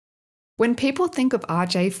When people think of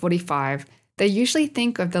RJ45, they usually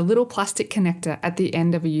think of the little plastic connector at the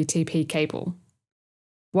end of a UTP cable.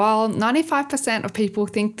 While 95% of people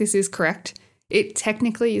think this is correct, it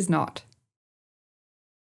technically is not.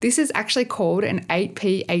 This is actually called an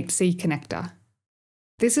 8P8C connector.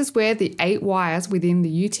 This is where the 8 wires within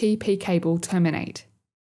the UTP cable terminate.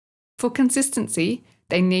 For consistency,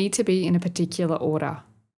 they need to be in a particular order.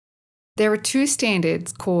 There are two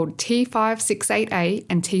standards called T568A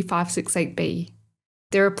and T568B.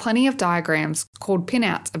 There are plenty of diagrams called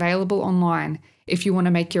pinouts available online if you want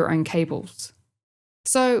to make your own cables.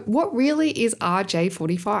 So what really is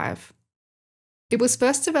RJ45? It was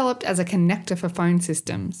first developed as a connector for phone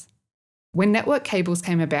systems. When network cables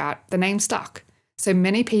came about, the name stuck, so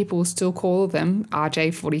many people still call them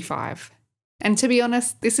RJ45. And to be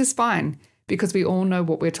honest, this is fine, because we all know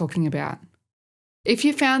what we're talking about. If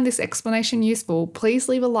you found this explanation useful, please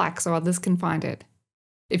leave a like so others can find it.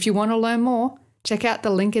 If you want to learn more, check out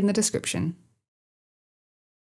the link in the description.